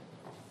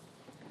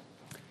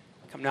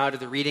Come now to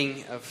the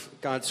reading of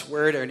God's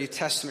Word. Our New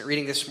Testament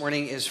reading this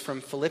morning is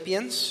from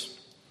Philippians,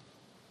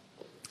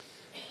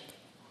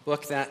 a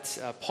book that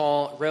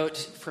Paul wrote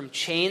from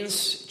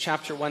chains.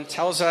 Chapter 1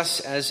 tells us,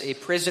 as a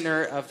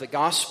prisoner of the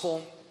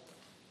gospel,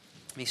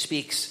 he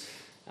speaks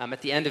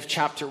at the end of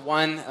chapter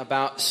 1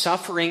 about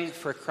suffering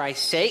for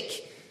Christ's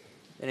sake.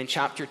 And in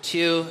chapter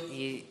 2,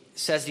 he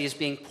says that he is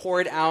being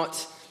poured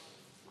out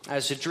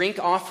as a drink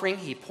offering.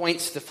 He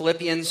points the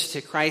Philippians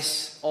to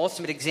Christ's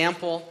ultimate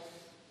example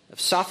of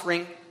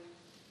suffering,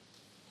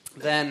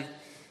 then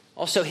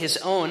also his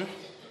own, and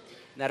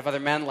that of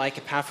other men like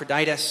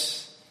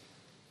Epaphroditus.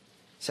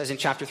 It says in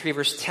chapter 3,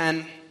 verse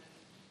 10,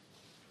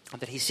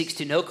 that he seeks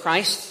to know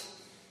Christ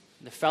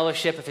in the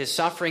fellowship of his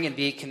suffering and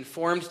be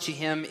conformed to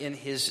him in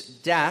his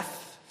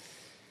death.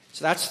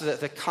 So that's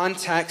the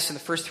context in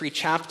the first three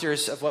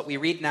chapters of what we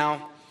read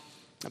now,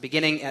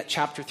 beginning at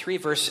chapter 3,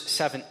 verse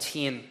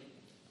 17,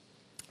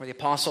 where the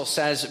apostle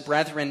says,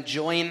 "Brethren,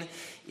 join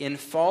in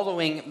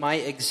following my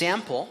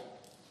example,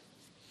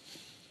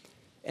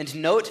 and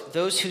note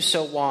those who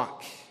so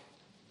walk,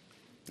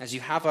 as you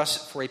have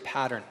us for a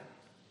pattern.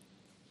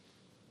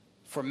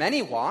 For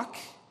many walk,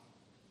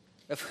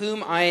 of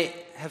whom I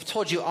have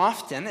told you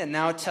often, and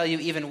now tell you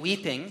even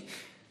weeping,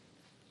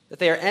 that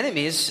they are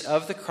enemies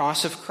of the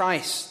cross of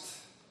Christ,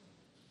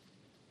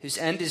 whose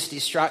end is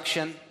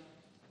destruction,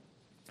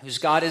 whose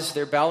God is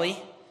their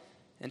belly,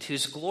 and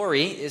whose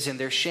glory is in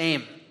their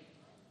shame,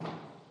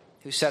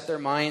 who set their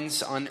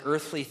minds on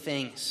earthly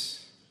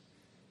things.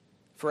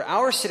 For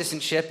our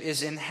citizenship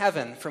is in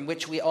heaven, from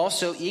which we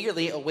also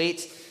eagerly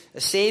await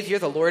a Savior,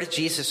 the Lord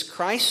Jesus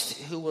Christ,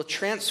 who will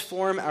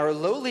transform our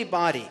lowly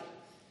body,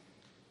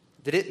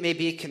 that it may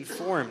be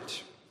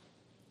conformed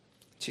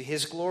to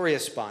his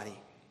glorious body,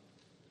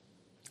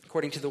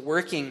 according to the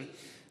working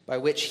by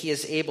which he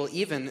is able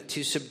even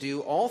to subdue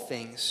all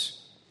things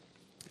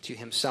to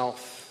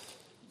himself."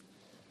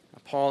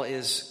 Paul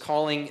is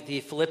calling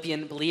the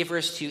Philippian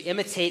believers to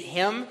imitate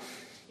him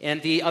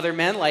and the other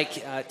men like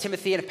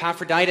Timothy and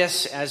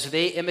Epaphroditus as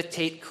they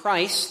imitate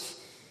Christ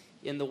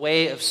in the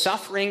way of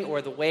suffering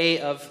or the way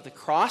of the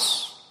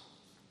cross.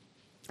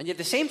 And yet at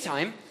the same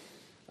time,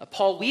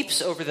 Paul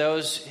weeps over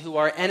those who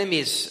are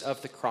enemies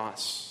of the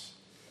cross,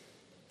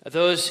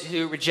 those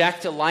who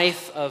reject a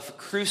life of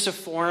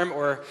cruciform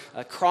or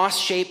a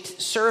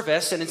cross-shaped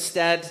service and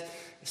instead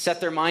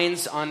set their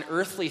minds on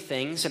earthly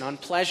things and on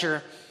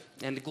pleasure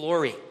and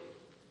glory.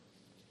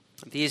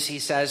 These, he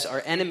says,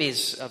 are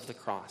enemies of the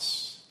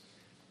cross.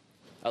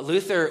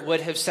 Luther would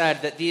have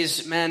said that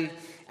these men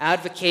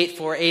advocate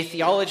for a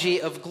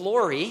theology of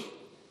glory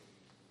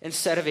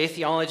instead of a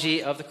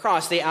theology of the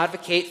cross. They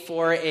advocate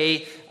for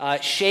a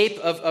shape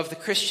of the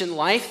Christian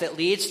life that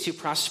leads to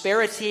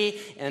prosperity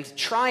and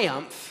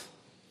triumph,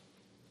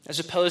 as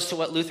opposed to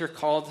what Luther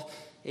called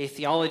a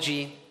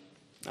theology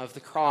of the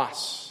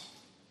cross.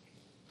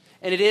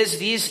 And it is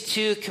these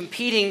two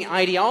competing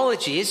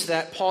ideologies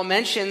that Paul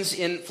mentions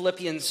in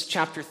Philippians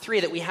chapter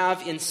 3 that we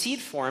have in seed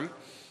form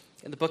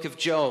in the book of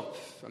Job.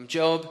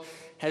 Job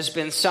has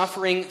been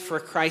suffering for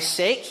Christ's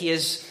sake. He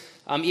has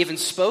even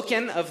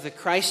spoken of the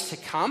Christ to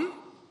come.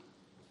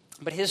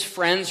 But his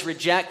friends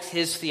reject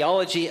his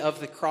theology of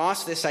the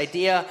cross, this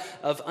idea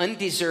of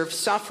undeserved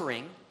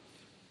suffering,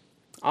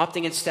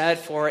 opting instead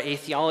for a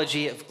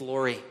theology of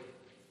glory.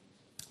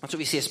 That's what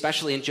we see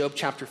especially in Job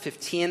chapter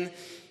 15,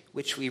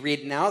 which we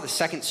read now, the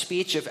second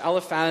speech of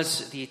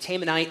Eliphaz the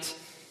Temanite.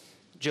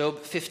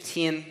 Job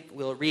 15,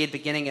 we'll read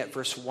beginning at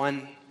verse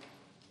 1.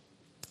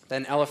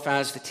 Then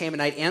Eliphaz the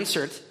Temanite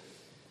answered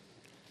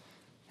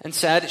and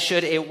said,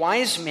 "Should a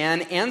wise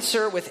man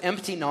answer with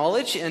empty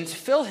knowledge and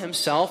fill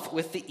himself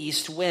with the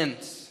east wind?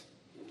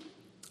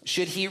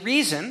 Should he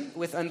reason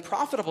with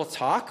unprofitable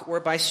talk or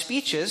by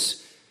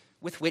speeches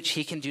with which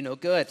he can do no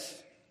good?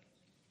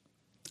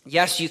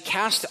 Yes, you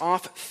cast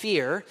off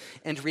fear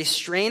and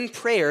restrain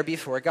prayer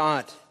before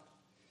God.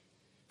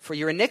 For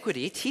your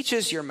iniquity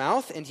teaches your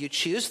mouth, and you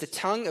choose the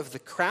tongue of the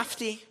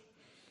crafty.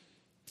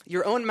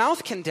 Your own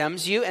mouth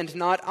condemns you, and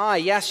not I.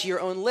 Yes, your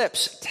own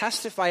lips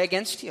testify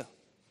against you.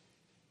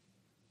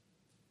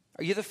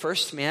 Are you the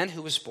first man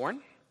who was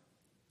born?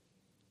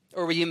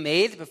 Or were you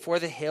made before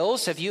the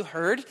hills? Have you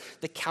heard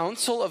the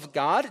counsel of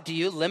God? Do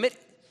you limit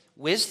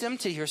wisdom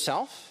to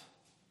yourself?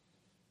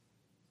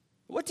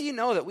 What do you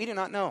know that we do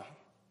not know?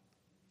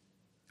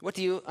 What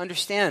do you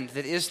understand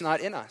that is not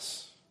in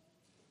us?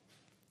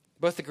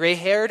 Both the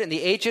gray-haired and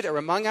the aged are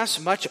among us,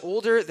 much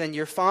older than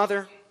your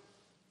father.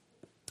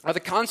 Are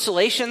the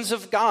consolations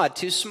of God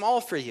too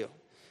small for you,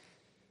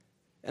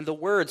 and the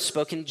words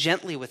spoken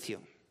gently with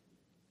you?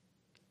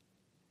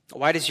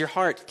 Why does your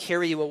heart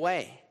carry you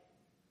away?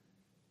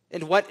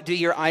 And what do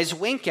your eyes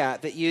wink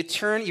at, that you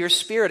turn your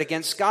spirit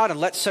against God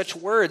and let such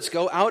words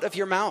go out of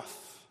your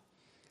mouth?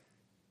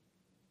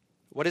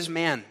 What is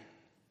man,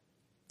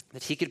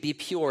 that he could be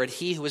pure, and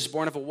he who was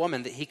born of a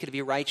woman, that he could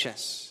be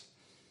righteous?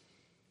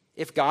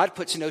 If God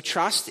puts no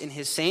trust in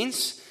his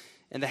saints,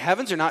 and the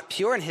heavens are not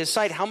pure in his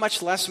sight, how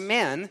much less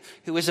man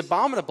who is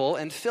abominable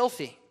and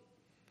filthy,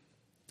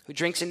 who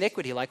drinks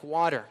iniquity like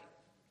water?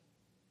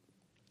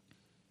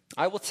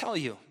 I will tell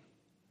you.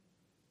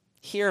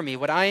 Hear me.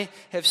 What I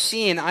have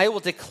seen, I will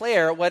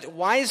declare. What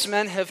wise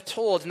men have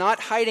told, not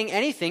hiding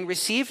anything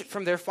received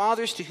from their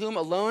fathers, to whom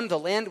alone the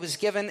land was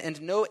given,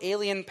 and no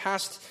alien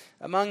passed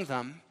among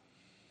them.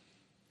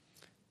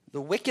 The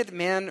wicked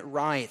man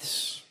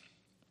writhes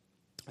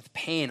with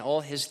pain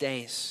all his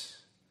days,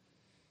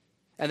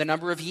 and the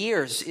number of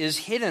years is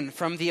hidden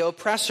from the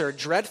oppressor.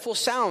 Dreadful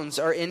sounds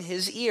are in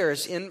his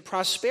ears. In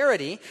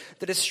prosperity,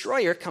 the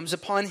destroyer comes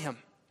upon him.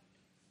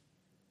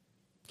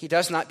 He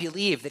does not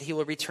believe that he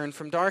will return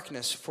from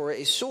darkness, for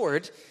a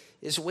sword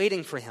is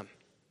waiting for him.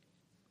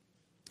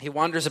 He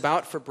wanders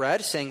about for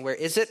bread, saying, "Where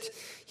is it?"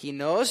 He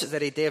knows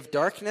that a day of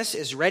darkness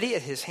is ready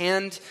at his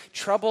hand.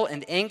 Trouble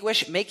and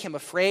anguish make him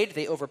afraid.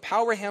 They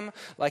overpower him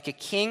like a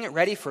king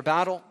ready for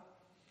battle.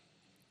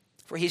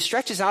 For he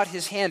stretches out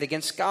his hand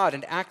against God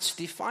and acts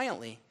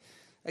defiantly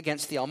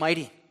against the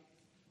Almighty,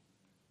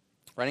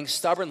 running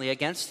stubbornly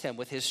against him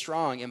with his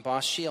strong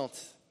embossed shield.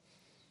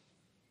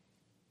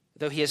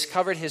 Though he has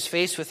covered his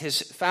face with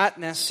his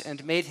fatness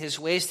and made his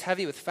waist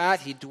heavy with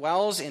fat, he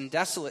dwells in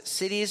desolate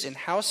cities, in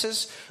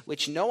houses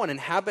which no one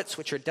inhabits,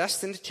 which are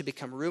destined to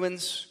become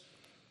ruins.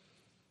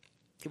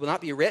 He will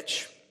not be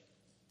rich,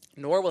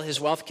 nor will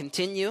his wealth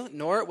continue,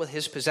 nor will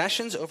his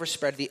possessions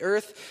overspread the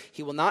earth.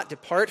 He will not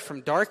depart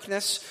from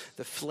darkness.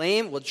 The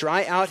flame will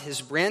dry out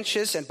his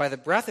branches, and by the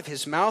breath of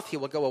his mouth he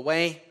will go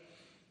away.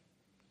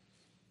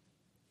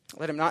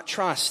 Let him not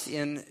trust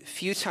in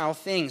futile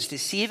things,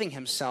 deceiving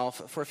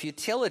himself, for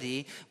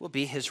futility will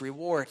be his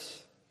reward.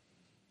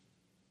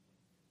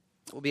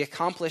 It will be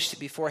accomplished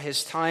before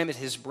his time, and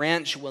his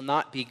branch will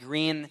not be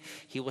green.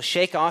 He will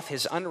shake off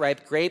his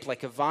unripe grape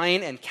like a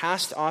vine and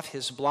cast off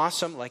his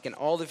blossom like an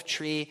olive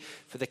tree.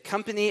 For the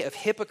company of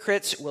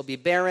hypocrites will be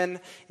barren,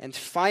 and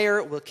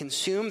fire will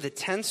consume the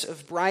tents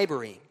of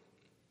bribery.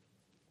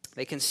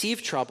 They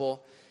conceive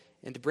trouble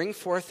and bring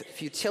forth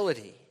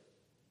futility.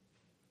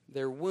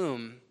 Their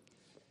womb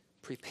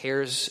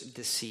prepares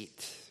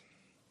deceit.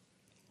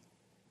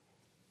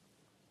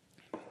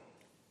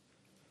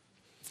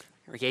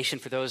 Congregation,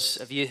 for those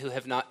of you who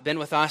have not been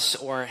with us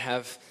or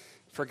have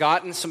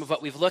forgotten some of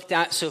what we've looked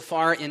at so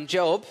far in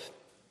Job,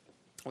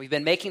 we've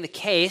been making the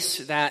case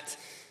that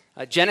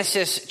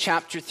Genesis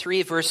chapter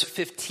 3, verse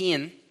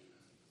 15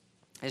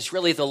 is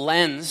really the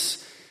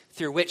lens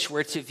through which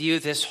we're to view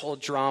this whole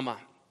drama.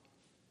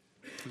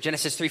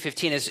 Genesis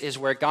 3:15 is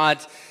where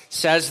God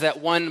says that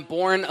one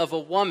born of a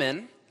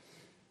woman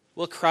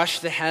will crush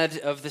the head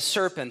of the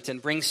serpent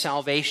and bring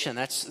salvation.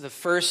 That's the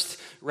first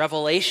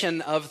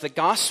revelation of the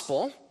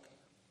gospel,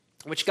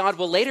 which God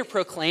will later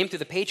proclaim through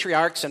the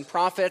patriarchs and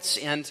prophets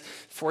and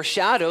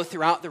foreshadow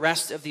throughout the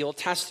rest of the Old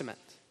Testament.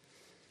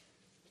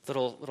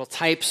 Little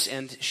types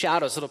and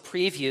shadows, little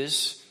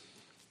previews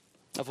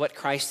of what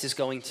Christ is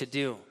going to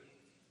do.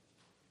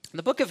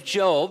 The book of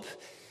Job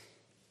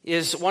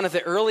is one of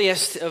the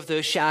earliest of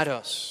those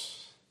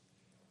shadows,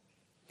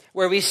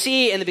 where we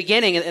see in the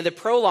beginning, in the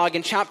prologue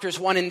in chapters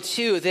 1 and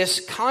 2, this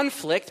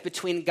conflict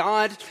between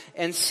God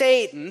and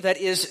Satan that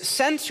is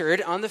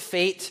centered on the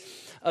fate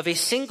of a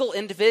single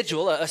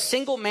individual, a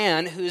single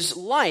man whose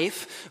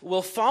life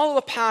will follow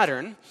a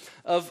pattern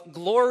of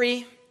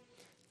glory,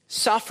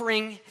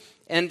 suffering,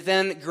 and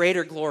then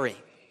greater glory.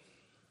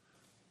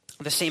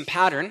 The same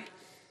pattern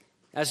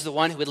as the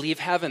one who would leave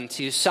heaven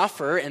to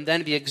suffer and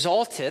then be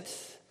exalted,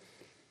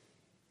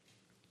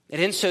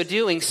 and in so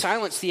doing,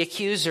 silence the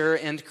accuser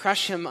and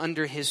crush him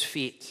under his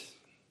feet.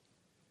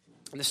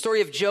 In the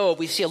story of Job,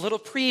 we see a little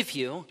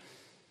preview,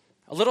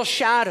 a little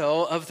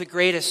shadow of the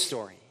greatest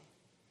story,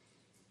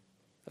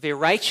 of a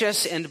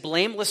righteous and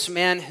blameless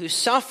man who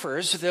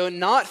suffers, though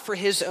not for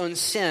his own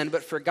sin,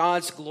 but for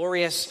God's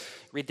glorious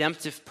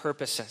redemptive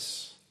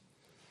purposes.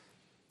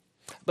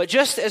 But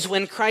just as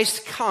when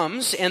Christ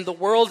comes and the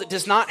world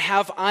does not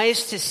have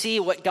eyes to see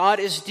what God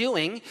is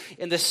doing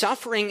in the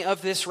suffering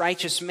of this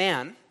righteous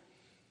man,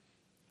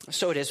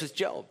 so it is with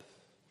Job.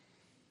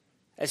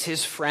 As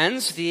his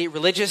friends, the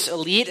religious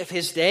elite of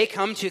his day,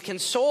 come to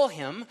console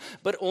him,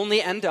 but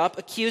only end up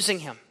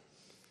accusing him,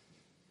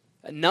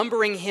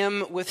 numbering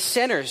him with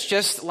sinners,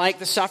 just like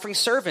the suffering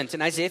servant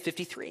in Isaiah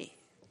 53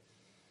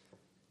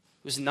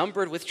 was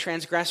numbered with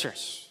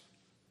transgressors.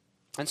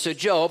 And so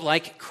Job,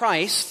 like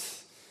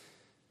Christ,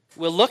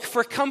 will look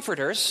for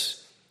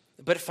comforters,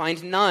 but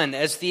find none,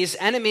 as these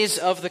enemies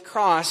of the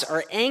cross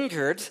are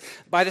angered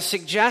by the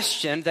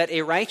suggestion that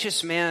a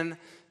righteous man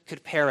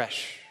could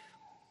perish.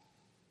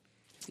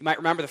 You might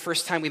remember the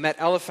first time we met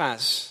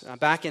Eliphaz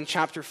back in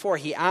chapter 4.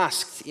 He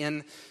asked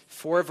in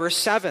 4 verse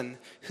 7,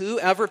 "Who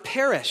ever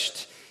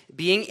perished,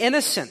 being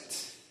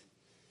innocent?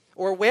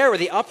 Or where were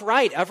the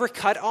upright ever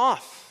cut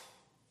off?"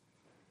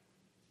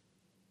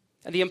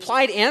 And the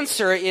implied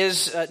answer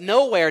is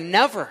nowhere,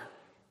 never.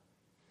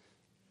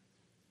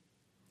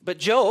 But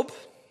Job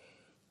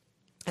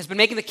has been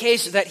making the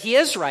case that he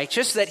is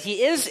righteous, that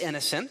he is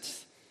innocent,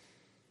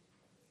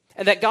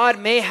 and that God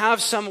may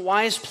have some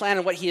wise plan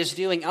in what he is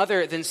doing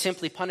other than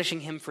simply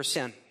punishing him for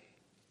sin.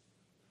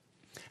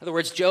 In other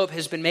words, Job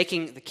has been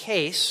making the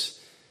case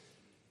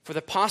for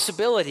the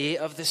possibility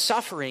of the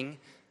suffering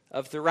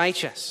of the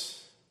righteous.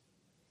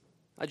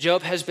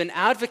 Job has been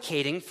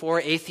advocating for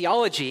a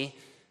theology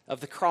of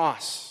the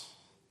cross.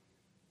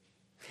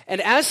 And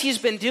as he's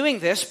been doing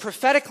this,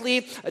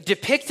 prophetically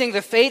depicting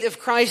the fate of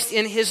Christ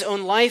in his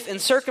own life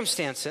and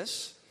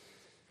circumstances,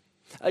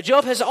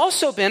 Job has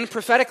also been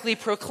prophetically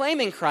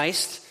proclaiming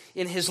Christ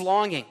in his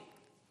longing.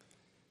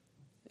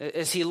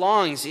 As he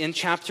longs in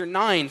chapter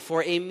 9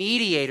 for a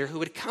mediator who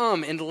would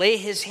come and lay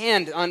his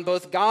hand on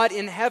both God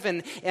in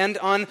heaven and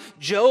on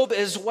Job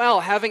as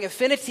well, having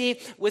affinity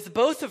with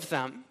both of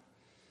them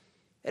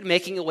and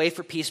making a way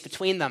for peace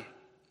between them.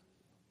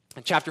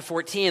 In chapter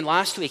 14,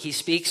 last week, he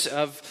speaks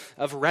of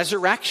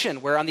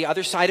resurrection, where on the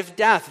other side of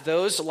death,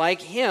 those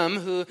like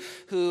him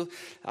who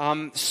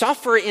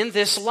suffer in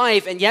this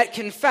life and yet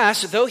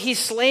confess, though he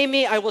slay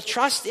me, I will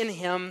trust in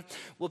him,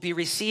 will be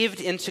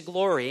received into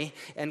glory,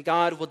 and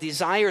God will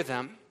desire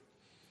them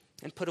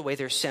and put away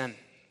their sin.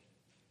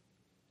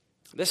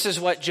 This is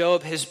what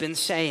Job has been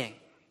saying.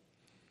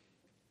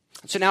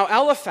 So now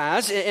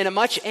Eliphaz, in a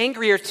much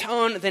angrier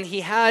tone than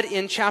he had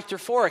in chapter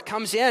 4,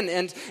 comes in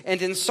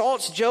and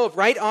insults Job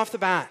right off the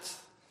bat.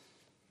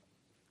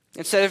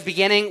 Instead of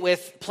beginning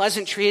with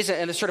pleasantries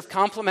and the sort of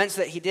compliments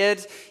that he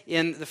did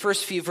in the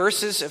first few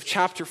verses of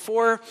chapter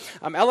 4,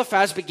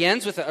 Eliphaz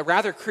begins with a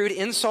rather crude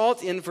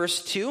insult in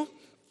verse 2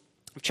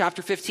 of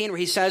chapter 15, where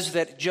he says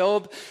that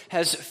Job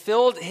has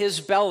filled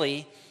his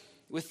belly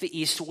with the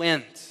east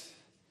wind.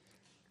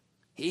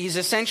 He's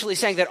essentially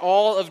saying that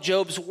all of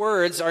Job's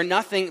words are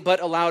nothing but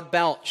a loud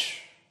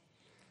belch,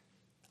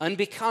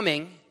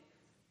 unbecoming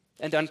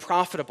and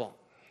unprofitable.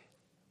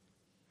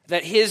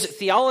 That his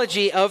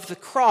theology of the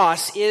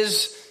cross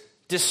is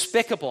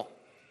despicable.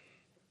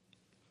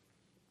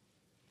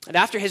 And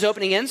after his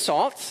opening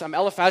insult,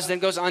 Eliphaz then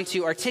goes on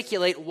to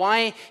articulate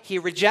why he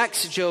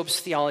rejects Job's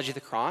theology of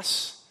the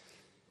cross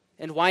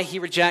and why he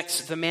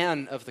rejects the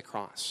man of the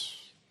cross.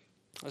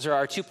 Those are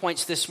our 2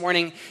 points this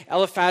morning.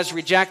 Eliphaz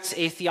rejects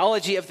a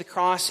theology of the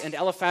cross, and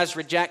Eliphaz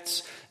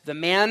rejects the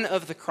man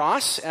of the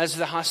cross, as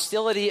the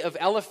hostility of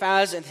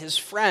Eliphaz and his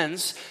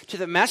friends to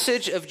the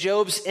message of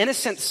Job's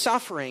innocent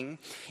suffering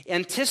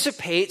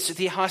anticipates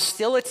the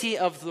hostility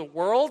of the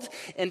world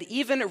and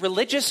even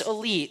religious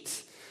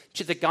elite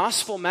to the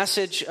gospel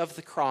message of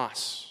the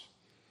cross.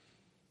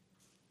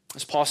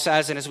 As Paul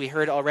says, and as we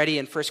heard already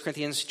in 1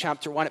 Corinthians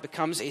chapter 1, it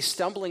becomes a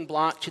stumbling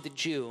block to the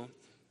Jew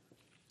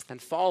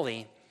and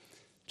folly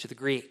to the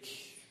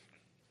Greek.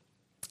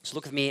 So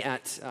look with me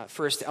at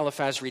first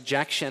Eliphaz's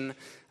rejection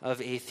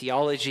of a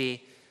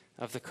theology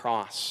of the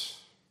cross.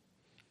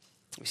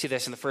 We see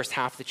this in the first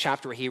half of the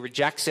chapter where he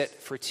rejects it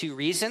for two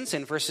reasons.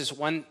 In verses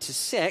 1 to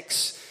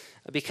 6,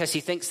 because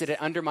he thinks that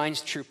it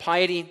undermines true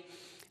piety.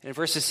 And in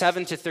verses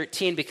 7 to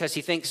 13, because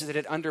he thinks that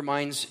it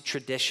undermines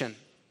tradition.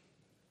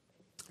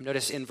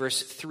 Notice in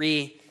verse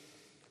 3,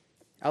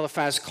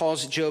 Eliphaz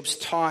calls Job's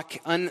talk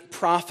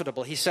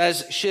unprofitable. He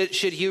says,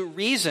 should you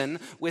reason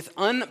with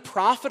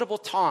unprofitable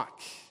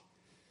talk?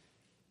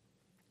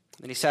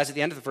 And he says at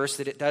the end of the verse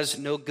that it does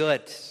no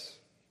good.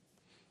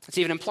 It's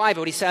even implied by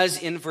what he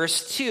says in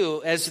verse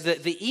 2, as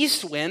the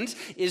east wind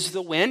is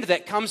the wind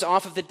that comes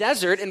off of the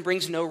desert and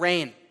brings no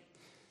rain.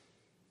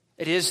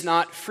 It is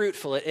not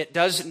fruitful. It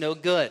does no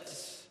good.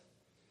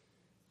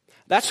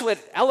 That's what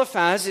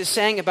Eliphaz is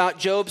saying about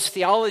Job's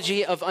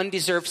theology of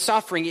undeserved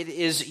suffering. It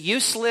is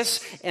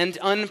useless and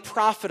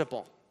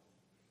unprofitable.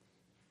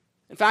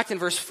 In fact, in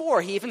verse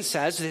 4, he even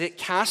says that it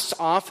casts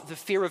off the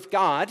fear of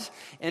God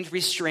and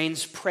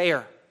restrains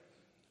prayer.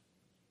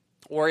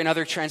 Or in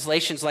other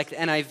translations like the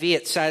NIV,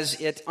 it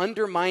says it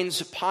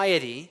undermines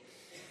piety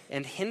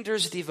and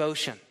hinders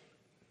devotion.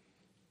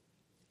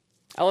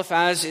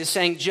 Eliphaz is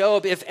saying,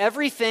 Job, if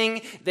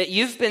everything that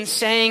you've been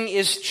saying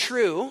is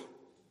true,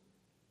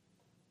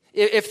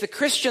 if the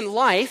Christian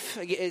life,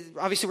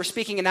 obviously we're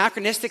speaking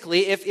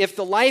anachronistically, if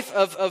the life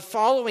of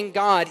following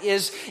God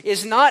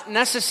is not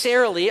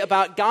necessarily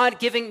about God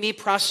giving me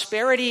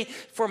prosperity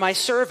for my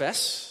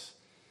service,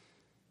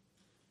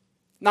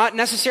 not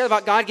necessarily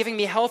about God giving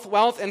me health,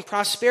 wealth, and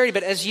prosperity,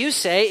 but as you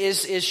say,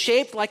 is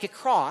shaped like a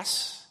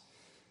cross,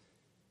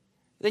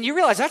 then you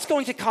realize that's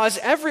going to cause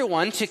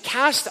everyone to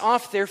cast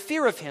off their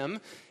fear of him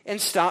and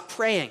stop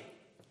praying.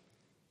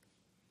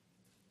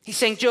 He's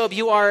saying, Job,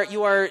 you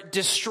are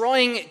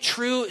destroying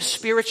true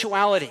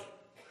spirituality.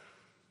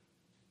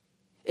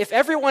 If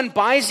everyone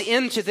buys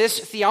into this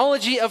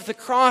theology of the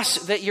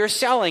cross that you're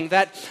selling,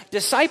 that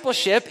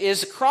discipleship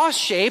is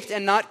cross-shaped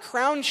and not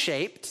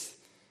crown-shaped,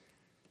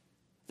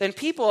 then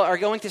people are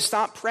going to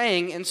stop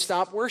praying and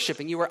stop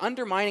worshiping. You are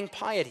undermining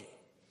piety.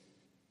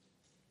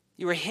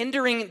 You are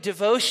hindering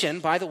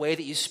devotion by the way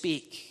that you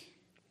speak.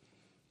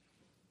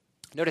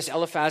 Notice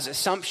Eliphaz's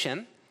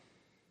assumption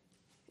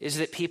is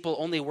that people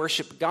only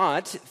worship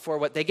God for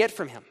what they get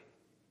from him.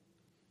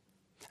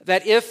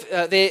 That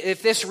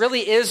if this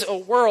really is a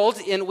world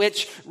in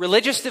which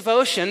religious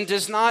devotion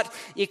does not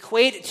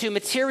equate to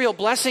material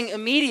blessing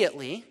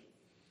immediately,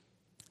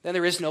 then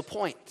there is no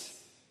point.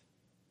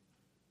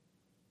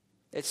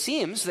 It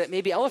seems that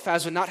maybe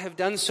Eliphaz would not have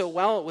done so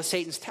well with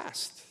Satan's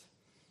test.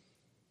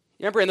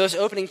 Remember in those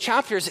opening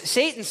chapters,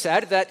 Satan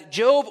said that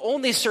Job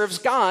only serves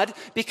God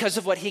because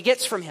of what he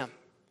gets from him.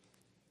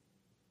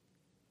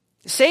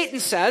 Satan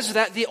says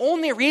that the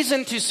only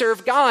reason to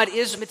serve God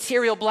is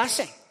material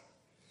blessing,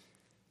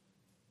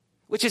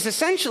 which is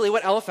essentially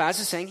what Eliphaz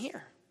is saying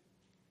here.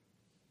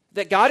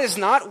 That God is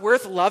not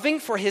worth loving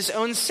for his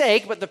own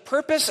sake, but the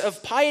purpose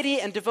of piety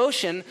and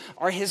devotion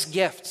are his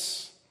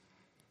gifts.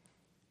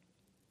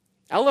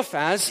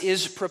 Eliphaz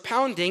is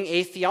propounding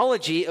a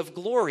theology of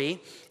glory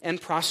and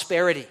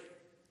prosperity.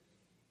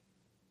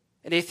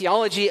 And a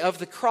theology of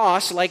the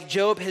cross, like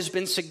Job has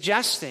been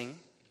suggesting,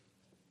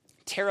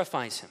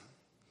 terrifies him.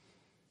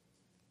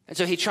 And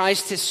so he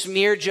tries to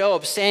smear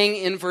Job, saying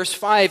in verse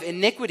 5,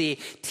 iniquity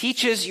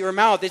teaches your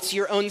mouth. It's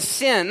your own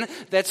sin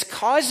that's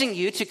causing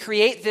you to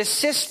create this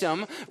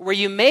system where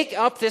you make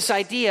up this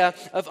idea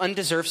of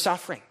undeserved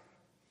suffering.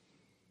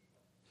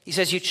 He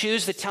says you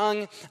choose the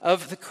tongue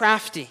of the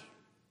crafty.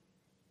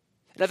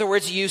 In other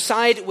words, you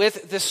side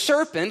with the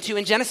serpent, who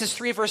in Genesis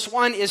 3 verse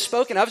 1 is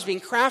spoken of as being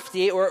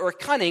crafty or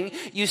cunning.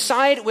 You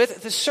side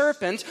with the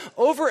serpent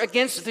over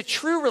against the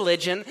true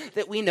religion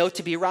that we know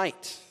to be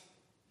right.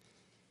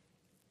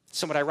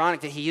 Somewhat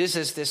ironic that he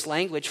uses this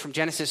language from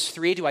Genesis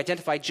 3 to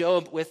identify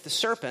Job with the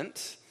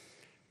serpent,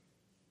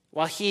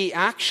 while he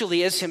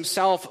actually is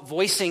himself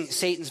voicing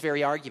Satan's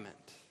very argument.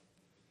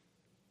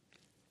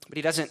 But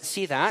he doesn't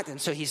see that,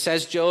 and so he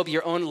says, Job,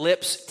 your own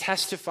lips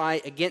testify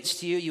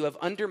against you. You have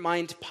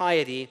undermined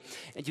piety,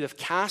 and you have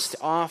cast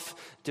off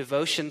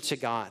devotion to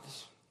God.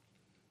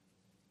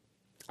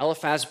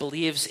 Eliphaz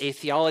believes a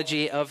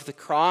theology of the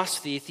cross,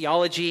 the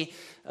theology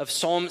of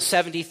Psalm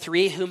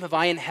 73, whom have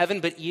I in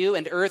heaven but you,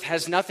 and earth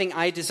has nothing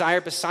I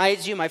desire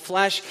besides you. My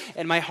flesh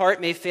and my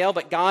heart may fail,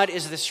 but God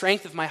is the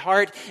strength of my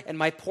heart and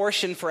my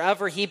portion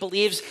forever. He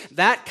believes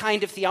that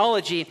kind of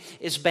theology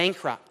is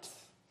bankrupt.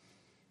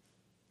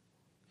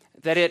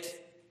 That it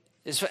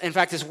is, in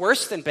fact, is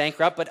worse than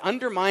bankrupt, but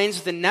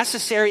undermines the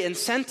necessary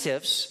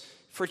incentives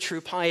for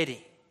true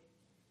piety.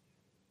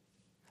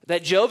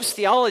 That Job's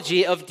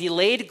theology of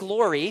delayed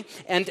glory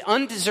and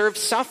undeserved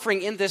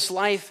suffering in this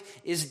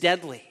life is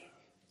deadly,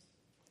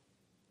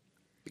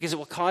 because it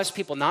will cause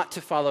people not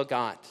to follow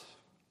God.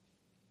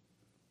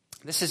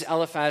 This is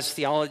Eliphaz's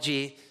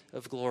theology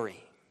of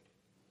glory.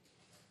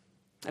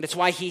 And it's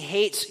why he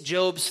hates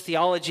Job's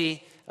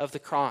theology of the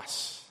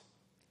cross.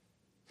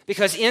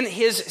 Because in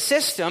his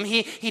system,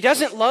 he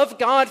doesn't love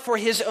God for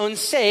his own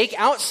sake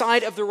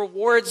outside of the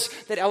rewards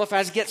that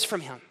Eliphaz gets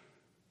from him.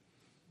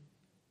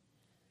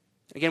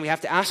 Again, we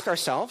have to ask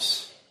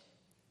ourselves,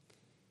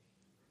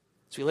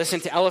 as we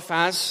listen to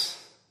Eliphaz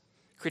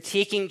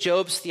critiquing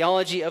Job's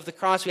theology of the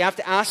cross, we have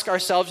to ask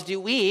ourselves, do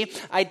we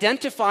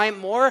identify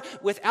more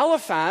with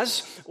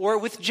Eliphaz or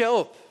with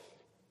Job?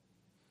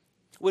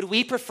 Would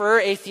we prefer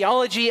a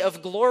theology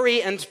of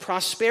glory and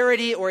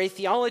prosperity or a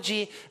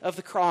theology of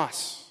the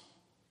cross?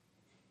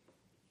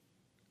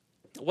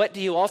 What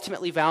do you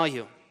ultimately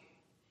value?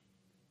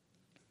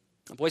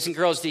 Boys and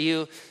girls, do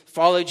you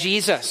follow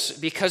Jesus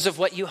because of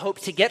what you hope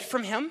to get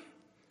from him?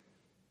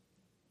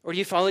 Or do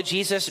you follow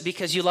Jesus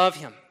because you love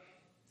him?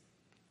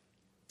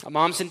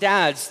 Moms and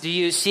dads, do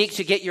you seek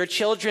to get your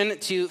children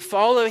to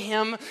follow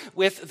him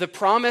with the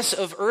promise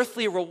of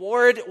earthly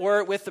reward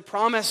or with the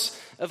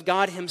promise of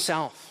God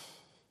himself?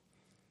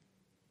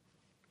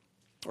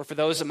 Or for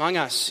those among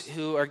us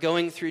who are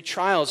going through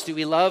trials, do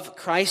we love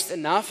Christ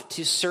enough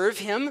to serve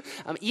him,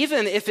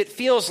 even if it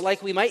feels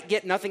like we might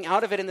get nothing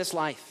out of it in this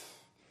life?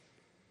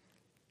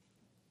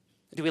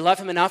 Do we love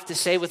him enough to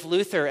say with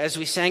Luther, as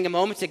we sang a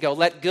moment ago,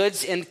 let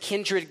goods and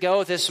kindred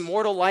go, this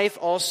mortal life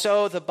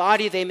also, the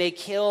body they may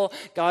kill,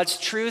 God's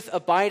truth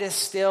abideth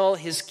still,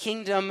 his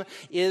kingdom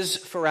is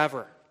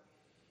forever.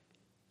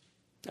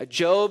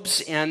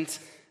 Job's and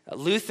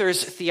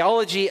Luther's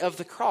theology of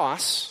the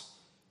cross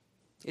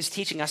is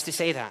teaching us to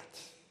say that.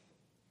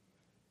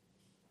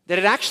 That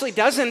it actually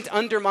doesn't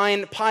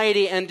undermine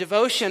piety and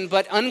devotion,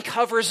 but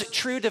uncovers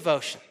true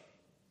devotion.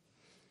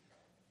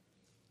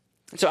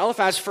 And so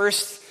Eliphaz's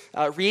first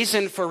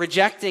reason for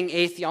rejecting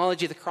a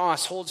theology of the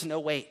cross holds no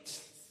weight.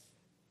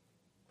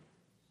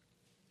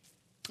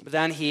 But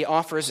then he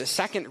offers a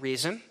second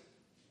reason.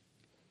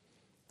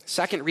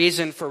 Second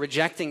reason for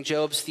rejecting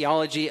Job's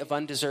theology of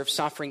undeserved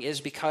suffering is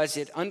because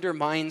it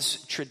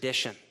undermines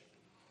tradition.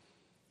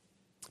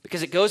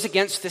 Because it goes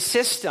against the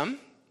system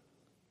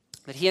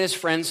that he and his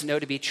friends know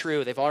to be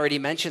true. They've already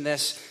mentioned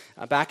this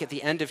back at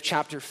the end of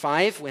chapter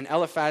 5 when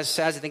Eliphaz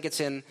says, I think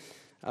it's in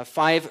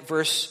 5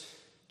 verse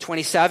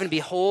 27,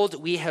 behold,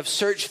 we have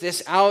searched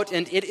this out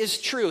and it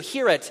is true.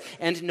 Hear it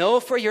and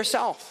know for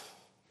yourself.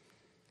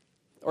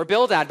 Or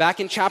Bildad back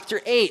in chapter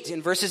 8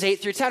 in verses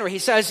 8 through 10 where he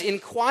says,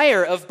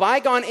 inquire of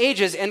bygone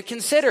ages and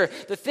consider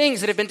the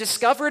things that have been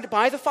discovered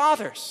by the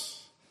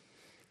fathers.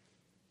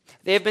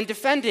 They have been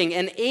defending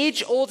an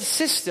age-old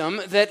system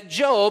that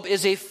Job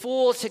is a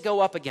fool to go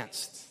up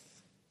against.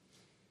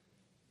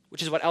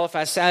 Which is what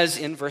Eliphaz says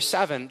in verse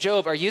 7.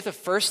 Job, are you the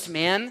first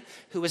man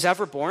who was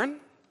ever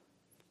born?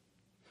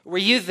 Were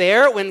you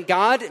there when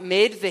God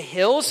made the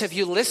hills? Have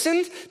you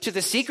listened to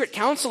the secret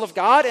counsel of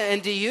God?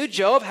 And do you,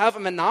 Job, have a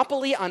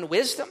monopoly on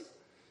wisdom?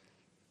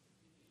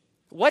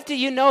 What do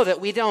you know that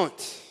we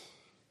don't?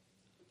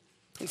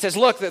 He says,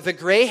 look, the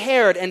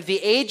gray-haired and the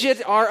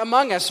aged are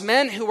among us,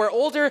 men who are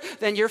older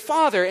than your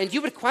father, and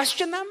you would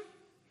question them?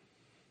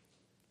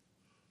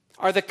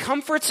 Are the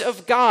comforts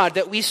of God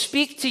that we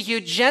speak to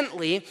you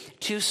gently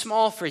too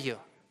small for you?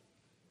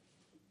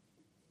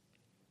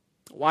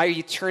 Why are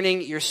you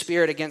turning your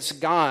spirit against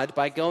God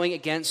by going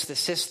against the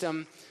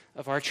system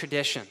of our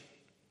tradition?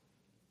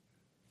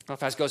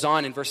 Eliphaz goes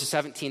on in verses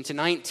 17 to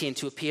 19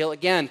 to appeal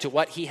again to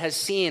what he has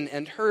seen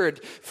and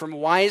heard from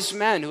wise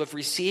men who have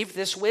received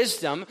this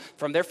wisdom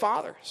from their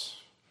fathers.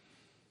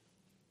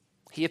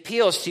 He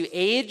appeals to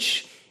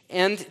age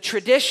and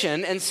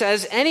tradition and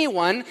says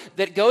anyone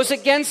that goes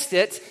against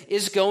it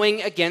is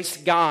going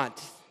against God.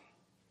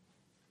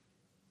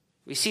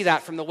 We see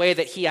that from the way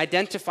that he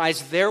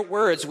identifies their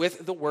words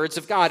with the words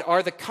of God.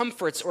 Are the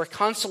comforts or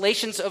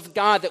consolations of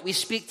God that we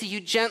speak to you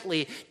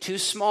gently too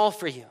small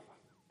for you?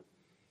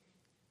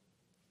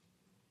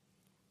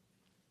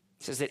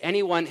 He says that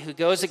anyone who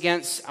goes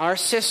against our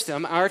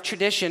system, our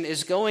tradition,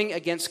 is going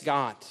against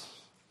God.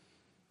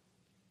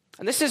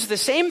 And this is the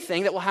same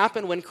thing that will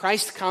happen when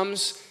Christ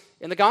comes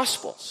in the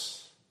Gospels.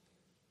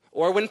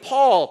 Or when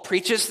Paul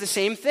preaches the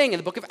same thing in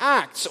the book of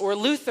Acts, or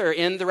Luther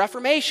in the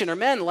Reformation, or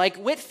men like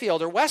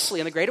Whitefield or Wesley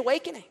in the Great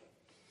Awakening.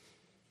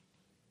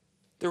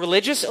 The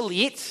religious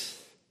elite,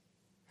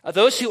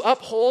 those who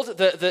uphold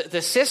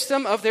the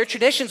system of their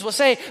traditions will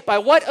say, by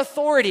what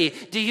authority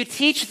do you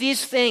teach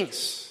these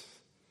things?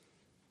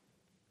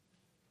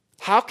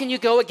 How can you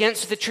go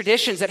against the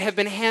traditions that have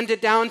been handed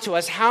down to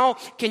us? How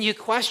can you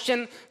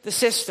question the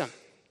system?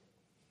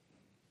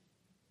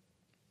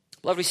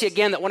 Beloved, we see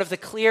again that one of the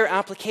clear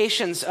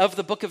applications of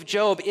the book of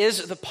Job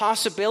is the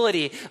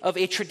possibility of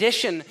a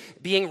tradition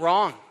being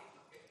wrong.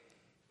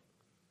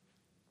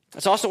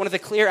 It's also one of the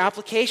clear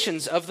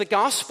applications of the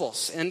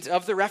Gospels and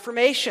of the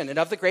Reformation and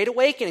of the Great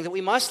Awakening, that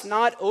we must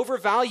not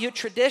overvalue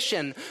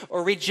tradition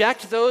or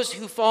reject those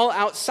who fall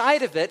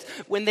outside of it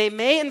when they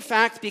may in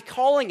fact be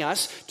calling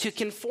us to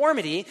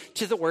conformity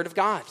to the Word of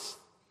God.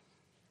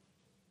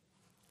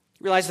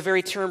 Realize the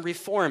very term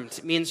reformed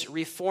means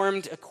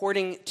reformed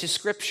according to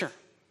Scripture.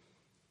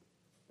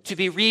 To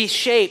be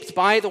reshaped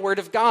by the Word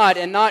of God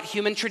and not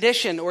human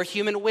tradition or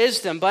human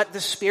wisdom, but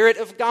the Spirit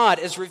of God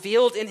as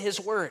revealed in His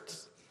Word.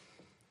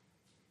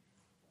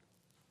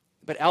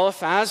 But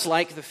Eliphaz,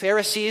 like the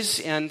Pharisees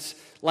and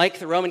like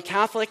the Roman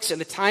Catholics in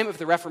the time of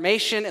the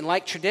Reformation and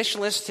like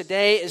traditionalists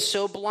today, is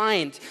so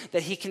blind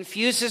that he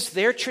confuses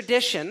their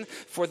tradition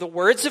for the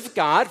words of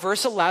God,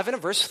 verse 11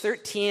 and verse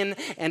 13,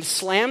 and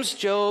slams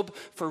Job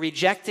for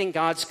rejecting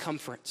God's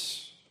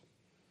comforts.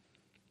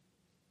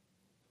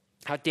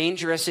 How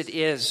dangerous it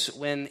is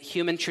when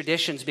human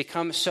traditions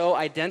become so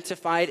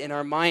identified in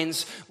our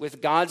minds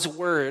with God's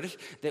word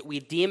that we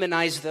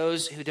demonize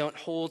those who don't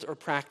hold or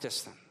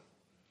practice them.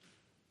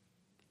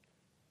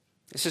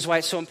 This is why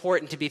it's so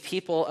important to be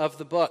people of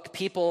the book,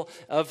 people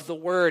of the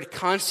word,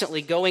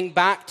 constantly going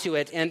back to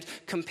it and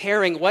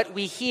comparing what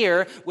we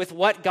hear with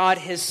what God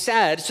has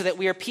said, so that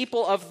we are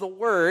people of the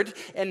word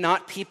and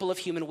not people of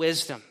human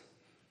wisdom.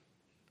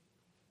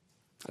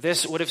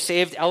 This would have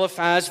saved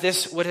Eliphaz,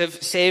 this would have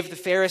saved the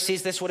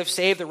Pharisees, this would have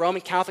saved the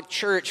Roman Catholic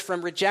Church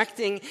from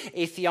rejecting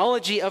a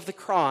theology of the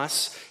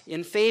cross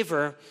in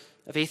favor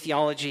of a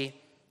theology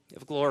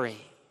of glory.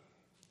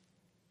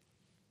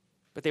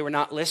 But they were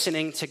not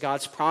listening to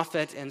God's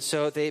prophet, and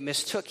so they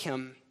mistook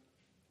him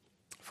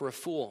for a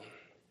fool.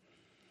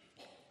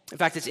 In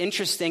fact, it's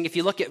interesting, if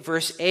you look at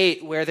verse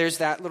 8, where there's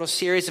that little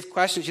series of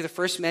questions, you're the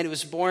first man who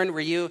was born,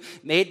 were you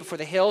made before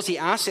the hills? He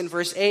asks in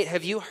verse 8,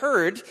 have you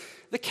heard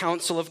the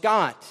counsel of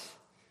God?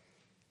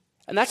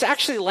 And that's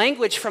actually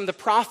language from the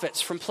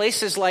prophets, from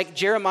places like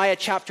Jeremiah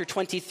chapter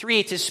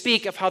 23, to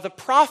speak of how the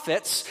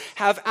prophets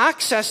have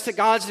access to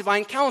God's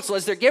divine counsel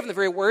as they're given the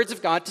very words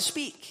of God to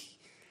speak.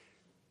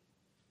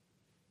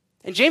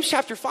 And James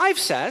chapter 5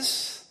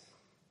 says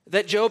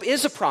that Job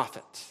is a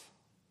prophet.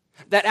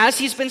 That as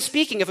he's been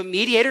speaking of a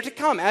mediator to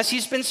come, as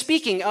he's been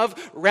speaking of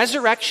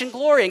resurrection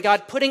glory and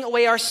God putting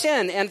away our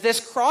sin, and this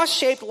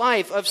cross-shaped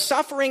life of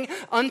suffering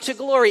unto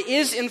glory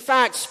is in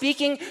fact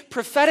speaking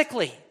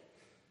prophetically.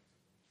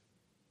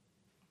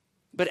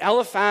 But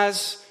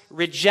Eliphaz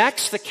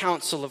rejects the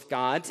counsel of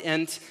God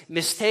and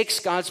mistakes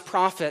God's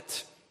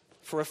prophet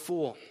for a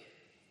fool,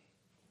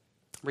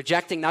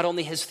 rejecting not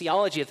only his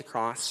theology of the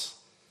cross,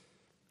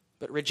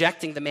 but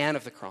rejecting the man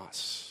of the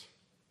cross.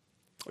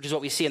 Which is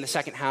what we see in the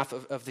second half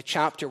of the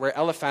chapter, where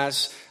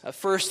Eliphaz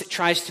first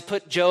tries to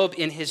put Job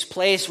in his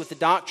place with the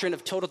doctrine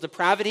of total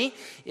depravity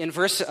in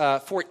verse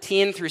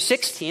 14 through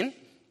 16.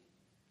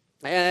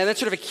 And then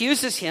sort of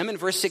accuses him in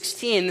verse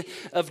 16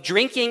 of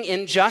drinking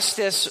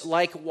injustice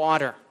like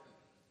water.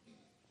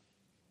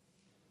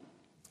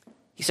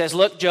 He says,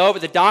 look, Job,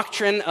 the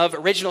doctrine of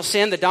original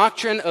sin, the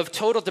doctrine of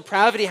total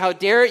depravity, how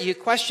dare you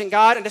question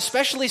God, and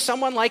especially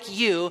someone like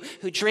you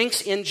who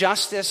drinks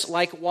injustice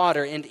like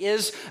water and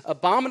is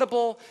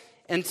abominable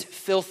and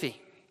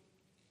filthy.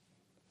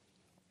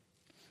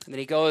 And then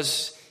he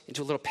goes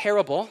into a little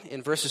parable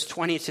in verses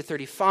 20 to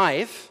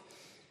 35,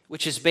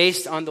 which is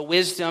based on the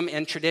wisdom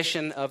and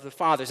tradition of the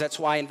fathers. That's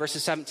why in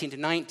verses 17 to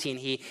 19,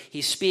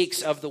 he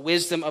speaks of the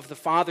wisdom of the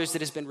fathers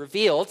that has been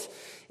revealed.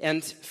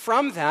 And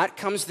from that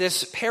comes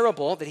this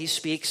parable that he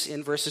speaks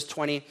in verses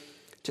 20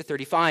 to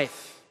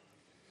 35.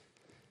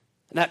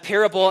 And that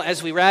parable,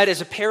 as we read,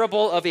 is a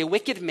parable of a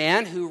wicked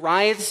man who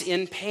writhes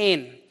in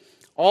pain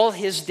all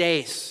his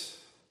days.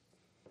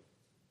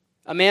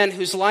 A man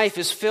whose life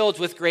is filled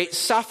with great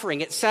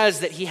suffering. It says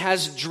that he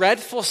has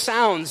dreadful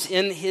sounds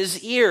in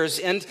his ears,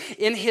 and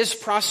in his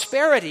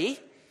prosperity,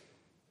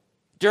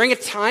 during a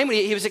time when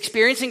he was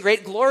experiencing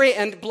great glory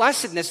and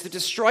blessedness, the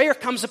destroyer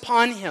comes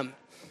upon him,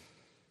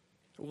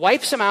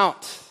 wipes him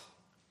out.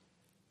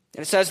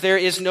 And it says there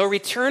is no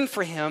return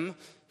for him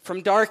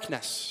from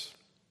darkness.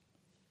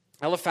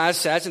 Eliphaz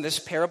says in this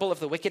parable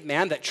of the wicked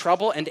man that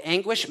trouble and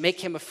anguish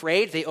make him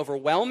afraid. They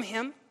overwhelm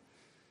him.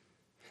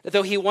 That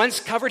though he once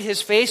covered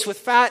his face with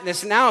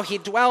fatness, now he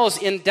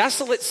dwells in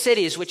desolate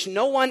cities which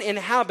no one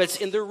inhabits,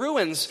 in the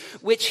ruins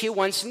which he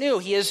once knew.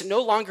 He is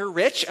no longer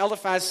rich,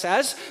 Eliphaz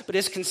says, but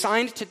is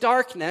consigned to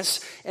darkness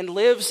and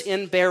lives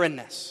in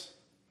barrenness.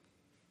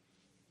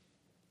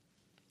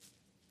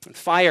 And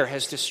fire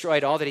has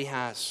destroyed all that he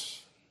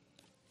has.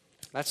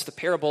 That's the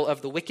parable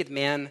of the wicked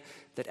man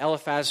that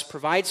Eliphaz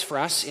provides for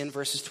us in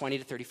verses 20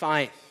 to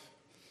 35,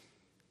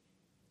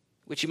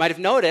 which you might have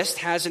noticed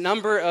has a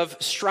number of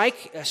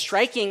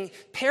striking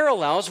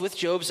parallels with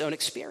Job's own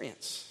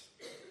experience.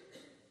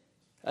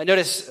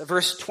 Notice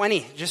verse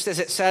 20, just as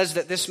it says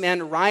that this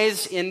man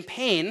writhes in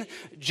pain,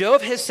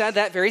 Job has said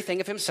that very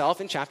thing of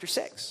himself in chapter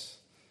 6.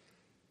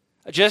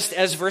 Just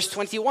as verse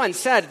 21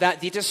 said that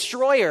the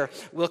destroyer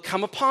will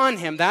come upon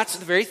him, that's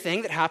the very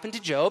thing that happened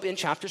to Job in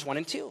chapters 1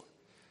 and 2.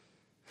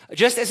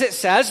 Just as it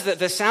says that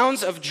the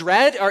sounds of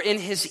dread are in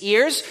his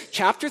ears,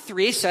 chapter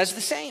 3 says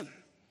the same.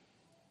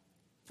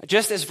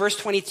 Just as verse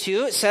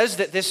 22 says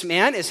that this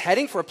man is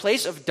heading for a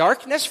place of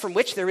darkness from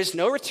which there is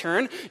no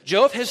return,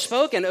 Job has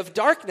spoken of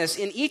darkness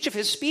in each of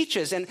his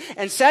speeches and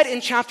said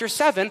in chapter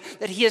 7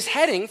 that he is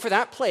heading for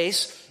that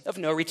place of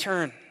no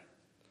return.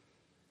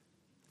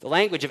 The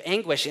language of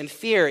anguish and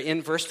fear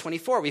in verse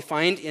 24 we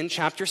find in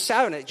chapter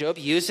 7 that Job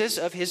uses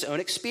of his own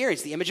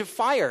experience. The image of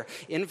fire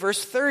in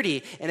verse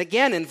 30 and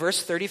again in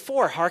verse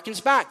 34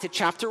 harkens back to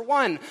chapter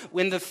 1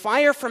 when the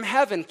fire from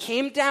heaven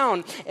came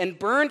down and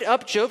burned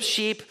up Job's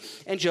sheep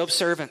and Job's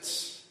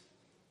servants.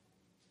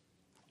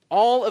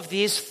 All of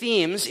these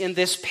themes in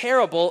this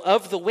parable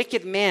of the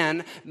wicked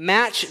man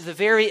match the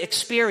very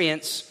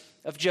experience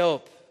of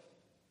Job.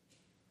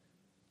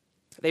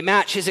 They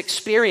match his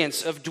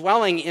experience of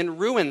dwelling in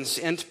ruins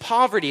and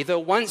poverty, though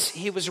once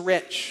he was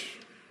rich.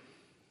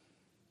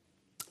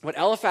 What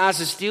Eliphaz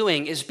is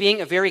doing is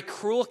being a very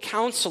cruel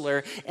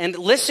counselor and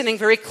listening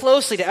very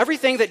closely to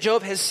everything that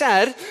Job has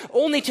said,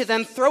 only to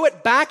then throw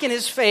it back in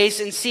his face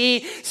and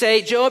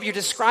say, Job, you're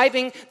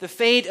describing the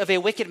fate of a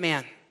wicked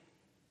man.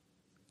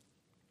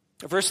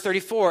 Verse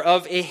 34,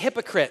 of a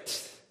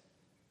hypocrite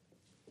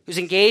who's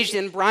engaged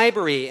in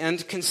bribery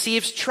and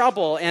conceives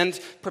trouble and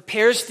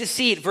prepares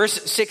deceit. Verse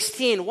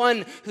 16,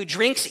 one who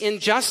drinks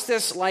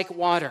injustice like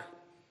water.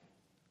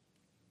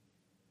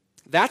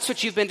 That's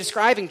what you've been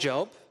describing,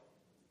 Job.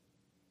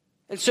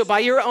 And so by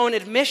your own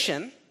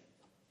admission,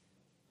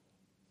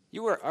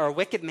 you are a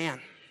wicked man.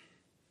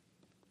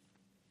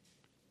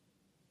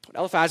 What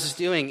Eliphaz is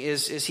doing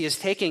is he is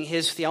taking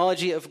his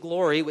theology of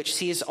glory, which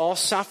sees all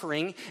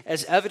suffering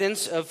as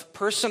evidence of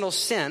personal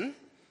sin,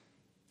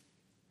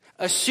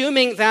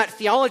 assuming that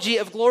theology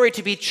of glory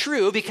to be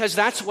true because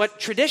that's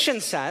what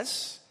tradition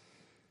says.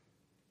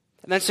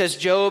 And then says,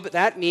 Job,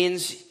 that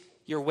means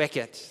you're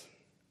wicked.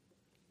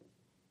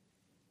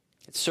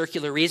 It's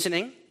circular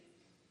reasoning.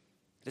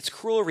 It's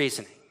cruel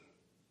reasoning.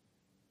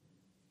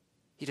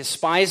 He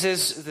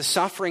despises the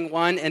suffering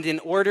one, and in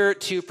order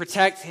to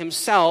protect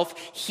himself,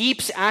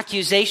 heaps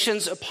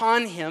accusations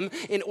upon him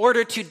in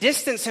order to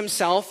distance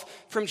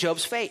himself from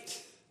Job's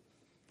fate.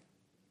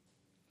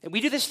 And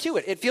we do this too.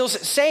 It feels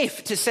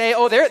safe to say,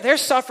 oh, their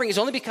suffering is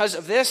only because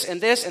of this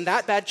and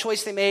that bad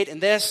choice they made and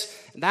this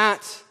and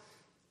that.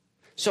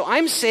 So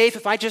I'm safe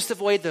if I just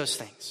avoid those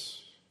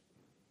things.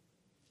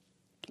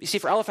 You see,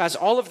 for Eliphaz,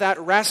 all of that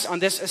rests on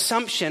this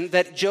assumption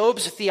that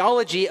Job's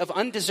theology of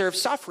undeserved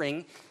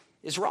suffering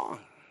is wrong.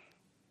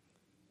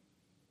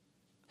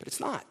 But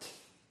it's not.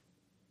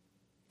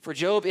 For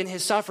Job in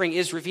his suffering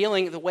is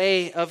revealing the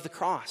way of the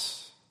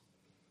cross.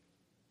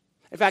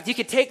 In fact, you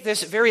could take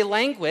this very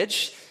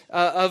language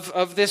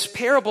of this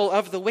parable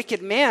of the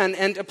wicked man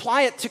and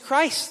apply it to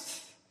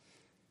Christ,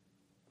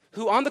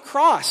 who on the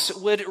cross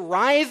would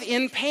writhe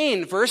in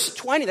pain. Verse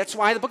 20, that's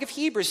why the book of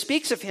Hebrews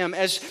speaks of him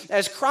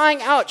as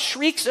crying out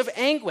shrieks of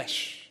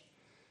anguish.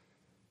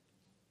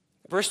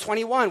 Verse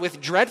 21, with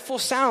dreadful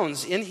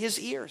sounds in his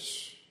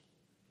ears.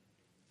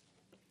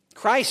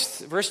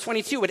 Christ, verse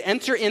 22, would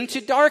enter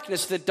into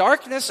darkness, the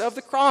darkness of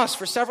the cross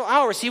for several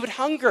hours. He would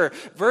hunger.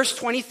 Verse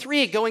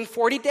 23, going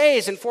 40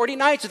 days and 40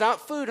 nights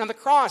without food on the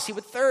cross, he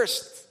would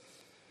thirst.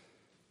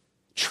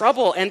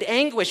 Trouble and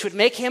anguish would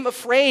make him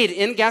afraid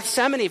in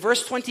Gethsemane.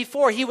 Verse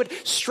 24, he would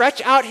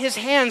stretch out his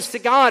hands to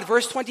God.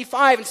 Verse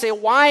 25, and say,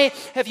 "Why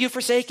have you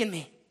forsaken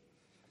me?"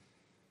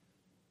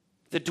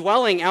 The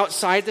dwelling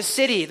outside the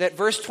city that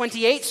verse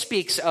 28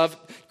 speaks of,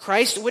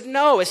 Christ would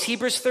know, as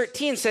Hebrews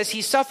 13 says,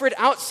 he suffered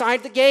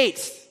outside the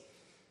gate.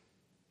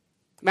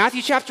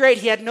 Matthew chapter 8,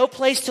 he had no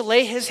place to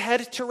lay his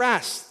head to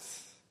rest.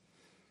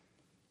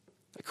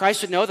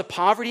 Christ would know the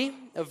poverty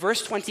of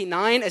verse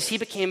 29 as he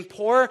became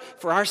poor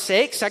for our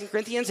sake, 2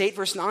 Corinthians 8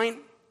 verse 9.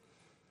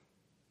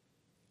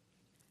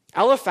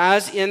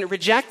 Eliphaz, in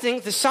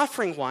rejecting the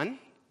suffering one,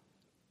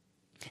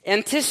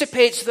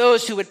 anticipates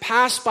those who would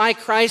pass by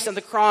Christ on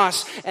the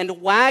cross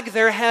and wag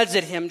their heads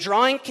at him,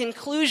 drawing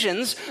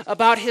conclusions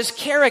about his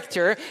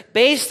character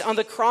based on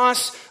the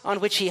cross on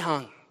which he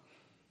hung.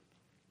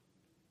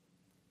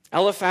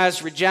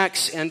 Eliphaz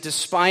rejects and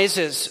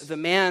despises the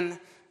man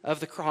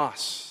of the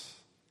cross.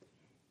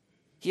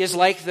 He is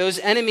like those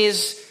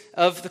enemies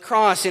of the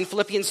cross in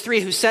Philippians 3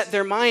 who set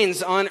their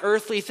minds on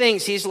earthly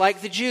things. He's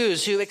like the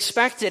Jews who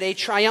expected a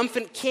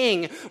triumphant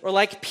king, or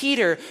like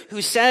Peter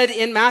who said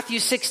in Matthew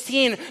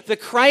 16, "The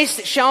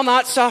Christ shall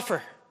not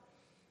suffer."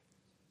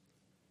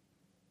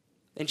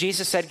 And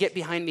Jesus said, "Get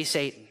behind me,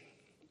 Satan."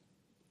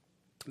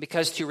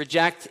 Because to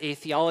reject a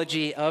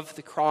theology of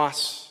the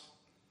cross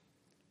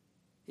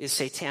is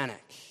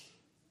satanic.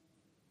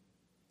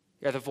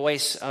 You are the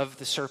voice of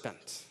the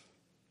serpent.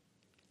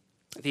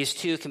 These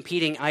two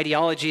competing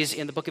ideologies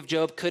in the book of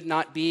Job could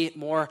not be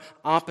more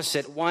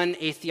opposite. One,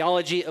 a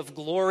theology of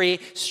glory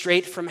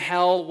straight from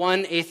hell.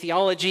 One, a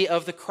theology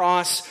of the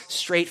cross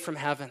straight from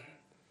heaven.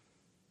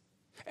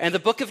 And the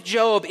book of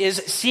Job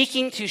is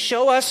seeking to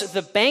show us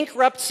the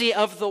bankruptcy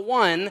of the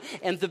one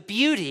and the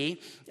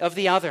beauty of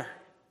the other,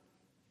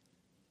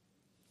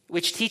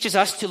 which teaches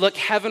us to look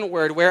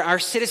heavenward, where our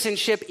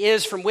citizenship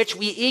is, from which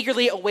we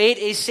eagerly await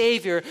a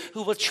Savior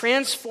who will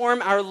transform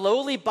our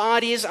lowly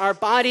bodies, our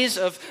bodies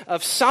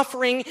of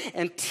suffering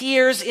and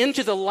tears,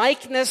 into the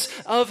likeness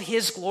of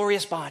his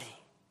glorious body.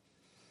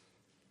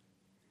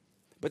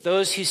 But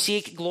those who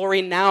seek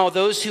glory now,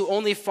 those who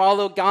only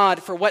follow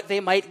God for what they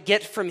might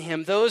get from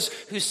him, those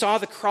who saw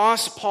the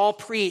cross Paul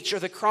preach or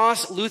the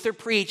cross Luther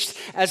preached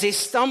as a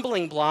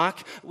stumbling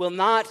block, will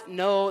not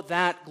know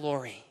that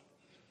glory.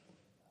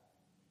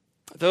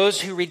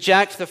 Those who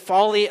reject the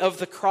folly of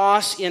the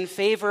cross in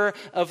favor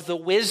of the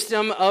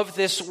wisdom of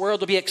this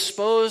world will be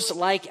exposed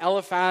like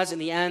Eliphaz in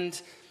the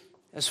end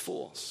as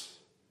fools,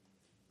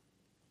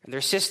 and their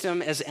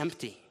system as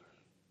empty.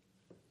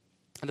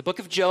 And the book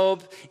of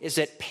Job is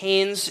at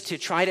pains to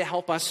try to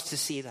help us to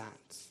see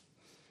that.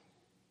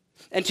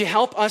 And to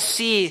help us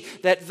see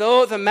that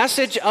though the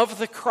message of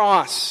the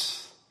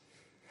cross,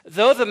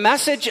 though the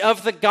message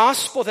of the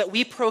gospel that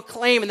we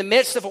proclaim in the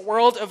midst of a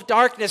world of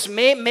darkness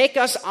may make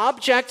us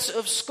objects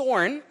of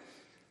scorn,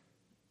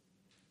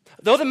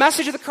 though the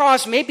message of the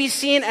cross may be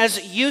seen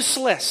as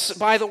useless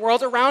by the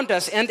world around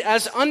us and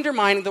as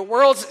undermining the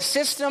world's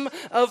system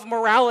of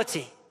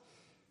morality,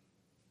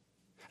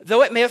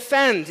 though it may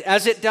offend,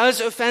 as it does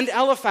offend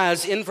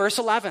Eliphaz in verse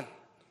 11,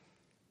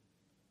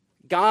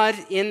 God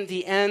in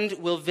the end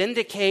will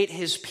vindicate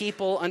his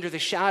people under the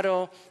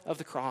shadow of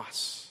the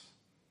cross.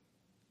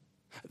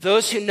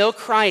 Those who know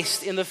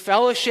Christ in the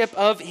fellowship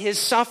of his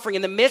suffering,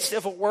 in the midst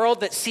of a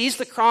world that sees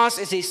the cross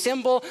as a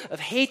symbol of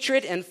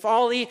hatred and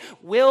folly,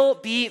 will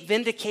be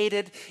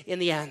vindicated in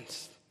the end.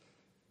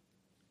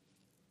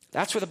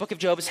 That's where the book of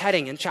Job is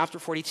heading in chapter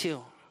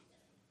 42.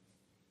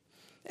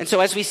 And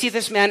so as we see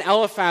this man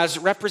Eliphaz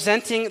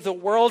representing the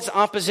world's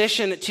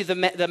opposition to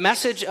the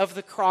message of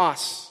the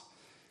cross,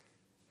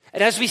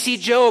 and as we see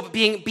Job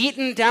being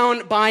beaten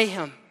down by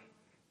him,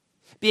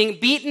 being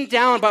beaten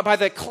down by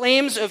the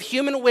claims of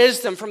human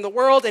wisdom from the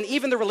world and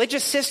even the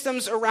religious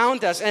systems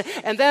around us.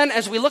 And then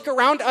as we look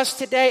around us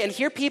today and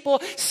hear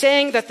people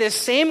saying that this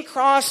same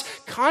cross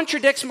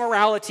contradicts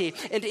morality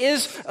and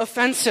is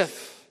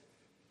offensive,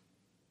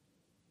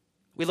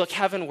 we look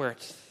heavenward.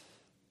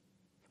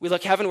 We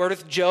look heavenward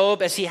with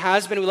Job as he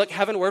has been. We look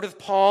heavenward with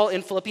Paul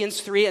in Philippians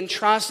 3 and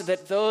trust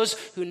that those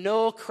who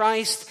know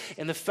Christ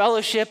in the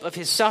fellowship of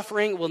his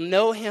suffering will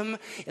know him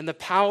in the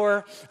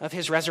power of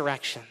his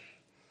resurrection.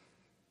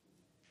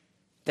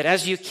 That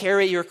as you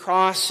carry your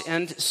cross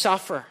and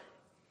suffer,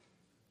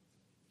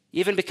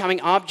 even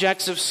becoming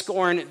objects of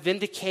scorn,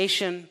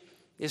 vindication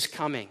is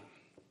coming.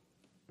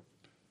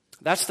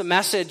 That's the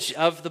message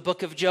of the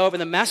book of Job,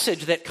 and the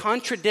message that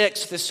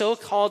contradicts the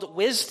so-called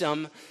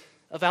wisdom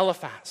of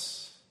Eliphaz.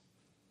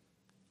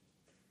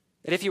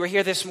 That if you were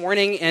here this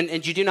morning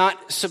and you do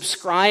not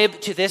subscribe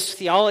to this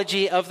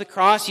theology of the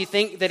cross, you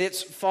think that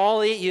it's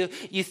folly,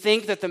 you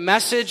think that the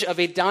message of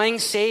a dying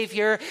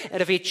Savior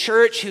and of a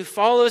church who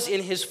follows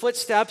in his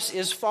footsteps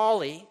is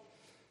folly.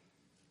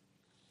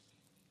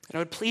 And I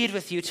would plead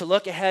with you to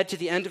look ahead to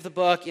the end of the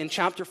book in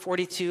chapter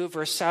 42,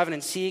 verse 7,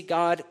 and see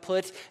God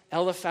put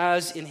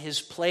Eliphaz in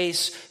his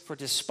place for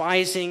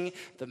despising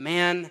the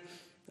man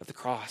of the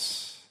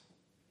cross.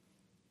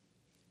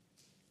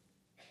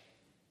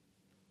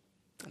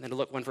 And then to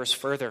look one verse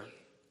further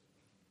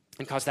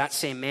and cause that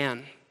same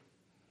man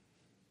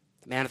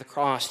the man of the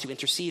cross, to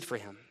intercede for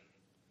him,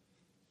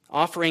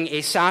 offering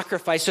a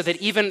sacrifice so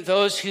that even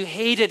those who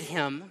hated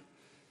him,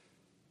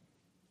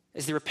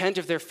 as they repent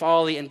of their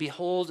folly and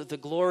behold the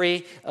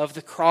glory of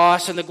the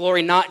cross, and the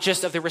glory not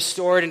just of the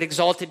restored and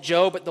exalted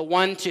Job, but the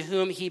one to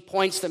whom he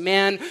points, the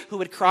man who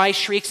would cry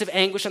shrieks of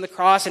anguish on the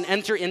cross and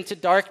enter into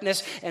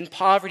darkness and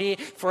poverty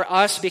for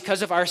us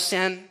because of our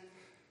sin.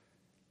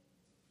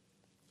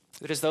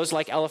 It is those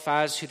like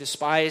Eliphaz who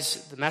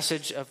despise the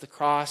message of the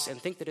cross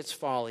and think that it's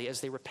folly,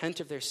 as they repent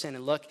of their sin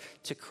and look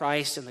to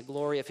Christ and the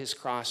glory of his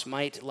cross,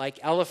 might, like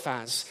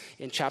Eliphaz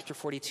in chapter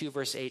 42,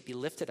 verse 8, be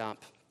lifted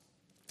up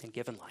and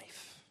given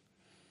life.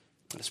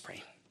 Let us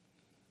pray.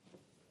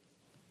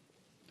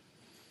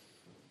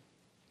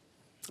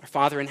 Our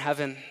Father in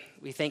heaven,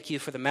 we thank you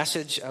for the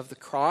message of the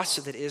cross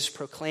that is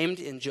proclaimed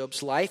in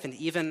Job's life, and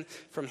even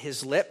from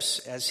his lips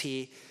as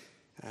he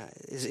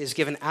is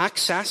given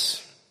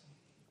access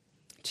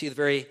to the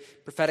very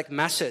prophetic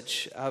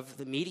message of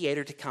the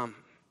mediator to come.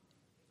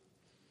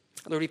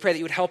 Lord, we pray that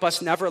you would help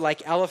us never,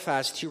 like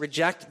Eliphaz, to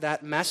reject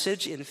that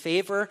message in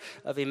favor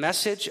of a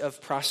message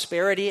of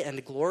prosperity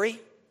and glory,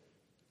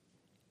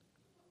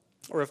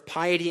 or of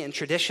piety and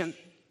tradition.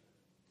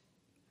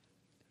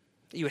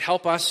 You would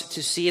help us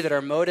to see that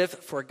our motive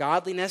for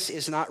godliness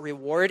is not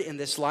reward in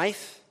this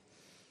life,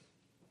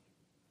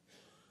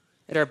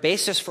 that our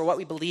basis for what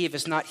we believe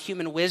is not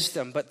human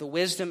wisdom, but the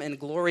wisdom and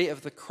glory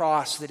of the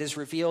cross that is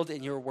revealed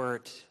in your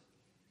word.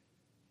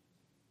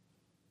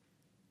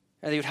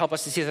 And you would help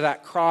us to see that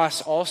that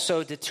cross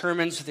also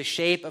determines the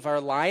shape of our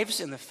lives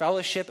in the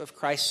fellowship of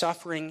Christ's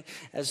suffering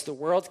as the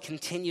world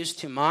continues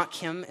to mock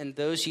him and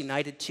those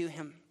united to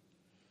him.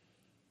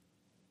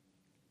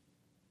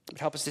 It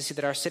would help us to see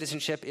that our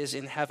citizenship is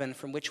in heaven,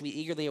 from which we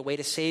eagerly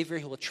await a Savior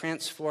who will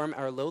transform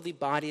our lowly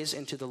bodies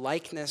into the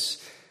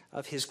likeness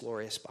of his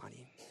glorious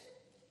body.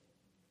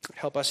 It would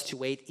help us to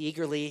wait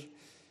eagerly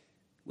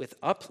with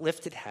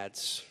uplifted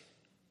heads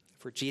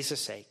for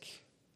Jesus' sake.